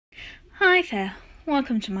Hi there,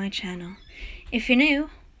 welcome to my channel. If you're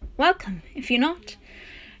new, welcome. If you're not,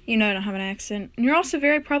 you know I don't have an accent. And you're also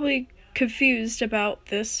very probably confused about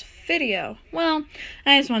this video. Well,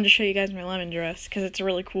 I just wanted to show you guys my lemon dress, because it's a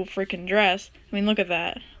really cool freaking dress. I mean, look at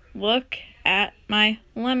that. Look at my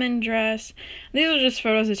lemon dress. These are just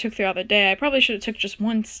photos I took throughout the day. I probably should have took just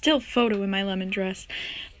one still photo in my lemon dress.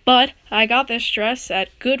 But I got this dress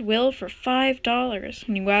at Goodwill for $5.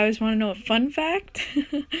 And you guys want to know a fun fact?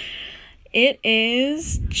 It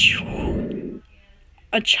is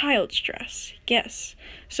a child's dress, yes.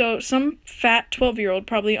 So some fat 12-year-old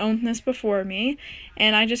probably owned this before me,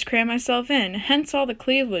 and I just crammed myself in. Hence all the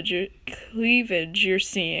cleavage you're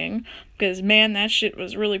seeing, because man, that shit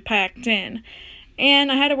was really packed in. And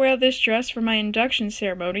I had to wear this dress for my induction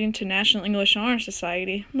ceremony into National English Honor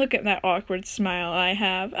Society. Look at that awkward smile I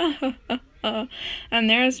have. And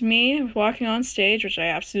there's me walking on stage, which I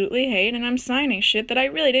absolutely hate, and I'm signing shit that I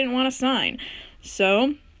really didn't want to sign.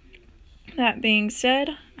 So, that being said,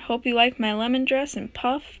 I hope you like my lemon dress, and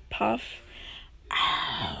puff, puff.